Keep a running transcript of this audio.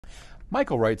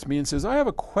Michael writes me and says, I have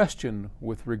a question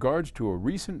with regards to a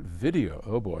recent video.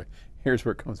 Oh boy, here's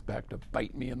where it comes back to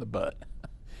bite me in the butt.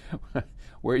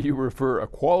 Where you refer a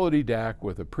quality DAC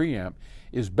with a preamp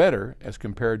is better as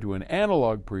compared to an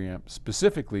analog preamp,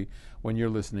 specifically when you're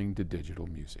listening to digital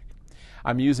music.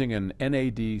 I'm using an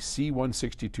NAD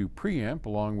C162 preamp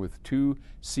along with two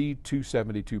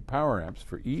C272 power amps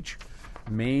for each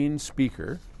main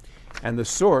speaker, and the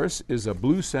source is a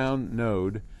Blue Sound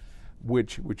node,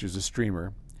 which is a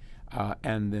streamer,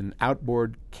 and an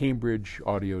outboard Cambridge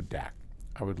audio DAC.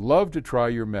 I would love to try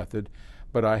your method,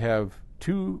 but I have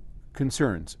two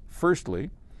concerns. Firstly,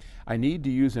 do I need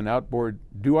to use an outboard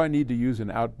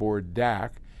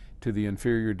DAC to the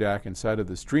inferior DAC inside of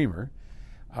the streamer?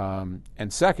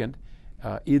 And second,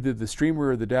 either the streamer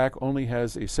or the DAC only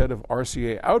has a set of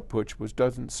RCA outputs which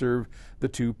doesn't serve the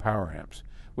two power amps.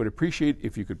 Would appreciate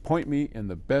if you could point me in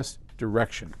the best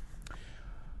direction.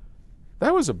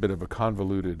 That was a bit of a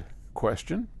convoluted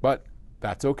question, but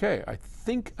that's okay. I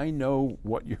think I know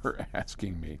what you're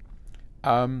asking me.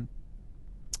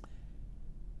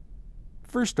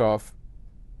 First off,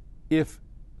 if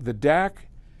the DAC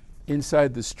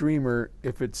inside the streamer,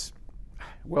 if it's,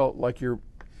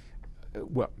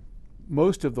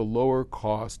 most of the lower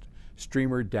cost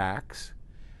streamer DACs,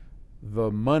 the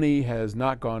money has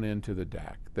not gone into the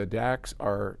DAC. The DACs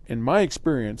are, in my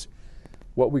experience,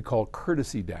 what we call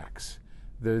courtesy DACs.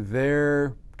 They're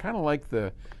there kind of like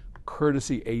the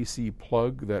courtesy AC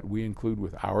plug that we include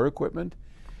with our equipment.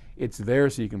 It's there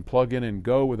so you can plug in and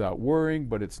go without worrying,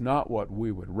 but it's not what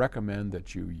we would recommend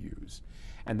that you use.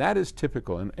 And that is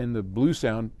typical. In the Blue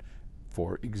Sound,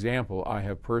 for example, I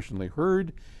have personally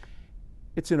heard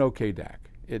it's an okay DAC.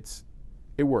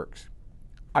 It works.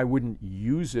 I wouldn't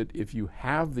use it if you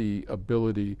have the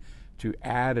ability to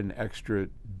add an extra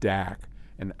DAC,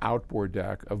 an outboard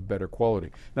DAC of better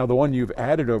quality. Now, the one you've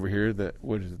added over here,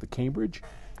 the Cambridge?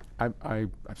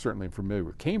 I'm certainly familiar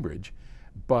with Cambridge,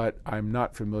 but I'm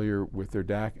not familiar with their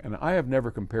DAC, and I have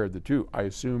never compared the two. I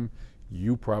assume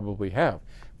you probably have.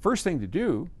 First thing to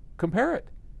do, compare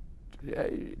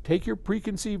it. Take your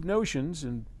preconceived notions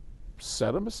and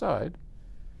set them aside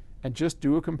and just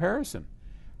do a comparison.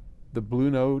 The Blue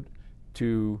Node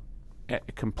to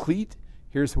complete,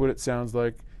 here's what it sounds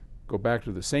like. Go back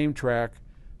to the same track,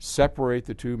 separate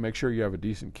the two, make sure you have a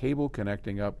decent cable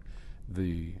connecting up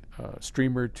the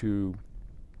streamer to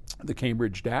the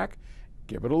Cambridge DAC.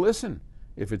 Give it a listen.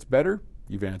 If it's better,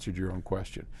 you've answered your own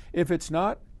question. If it's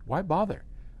not, why bother?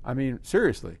 I mean,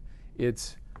 seriously,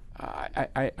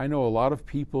 I know a lot of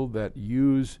people that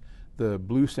use the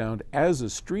Blue Sound as a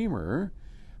streamer,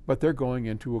 but they're going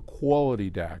into a quality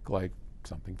DAC, like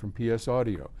something from PS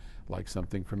Audio, like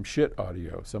something from Shit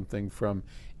Audio, something from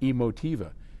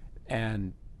Emotiva.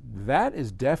 And that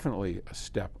is definitely a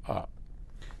step up.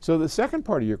 So the second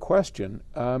part of your question,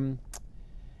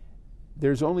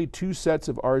 there's only two sets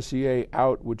of RCA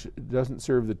out, which doesn't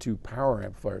serve the two power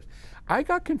amplifiers. I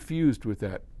got confused with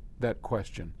that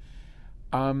question.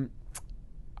 I'm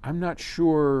not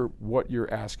sure what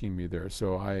you're asking me there,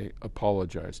 so I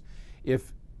apologize.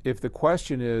 If the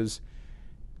question is,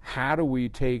 how do we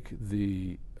take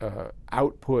the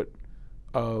output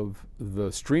of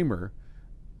the streamer,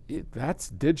 that's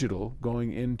digital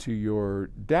going into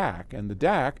your DAC, and the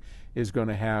DAC is going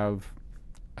to have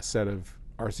a set of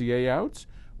RCA outs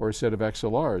or a set of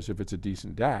XLRs if it's a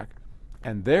decent DAC.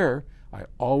 And there, I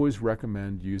always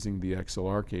recommend using the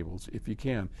XLR cables if you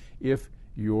can, if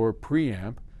your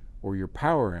preamp or your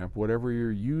power amp, whatever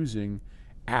you're using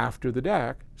after the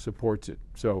DAC, supports it.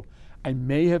 So I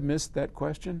may have missed that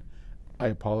question. I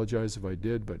apologize if I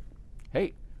did, but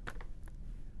hey,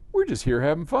 we're just here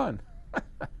having fun.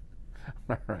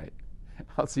 All right.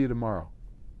 I'll see you tomorrow.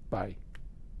 Bye.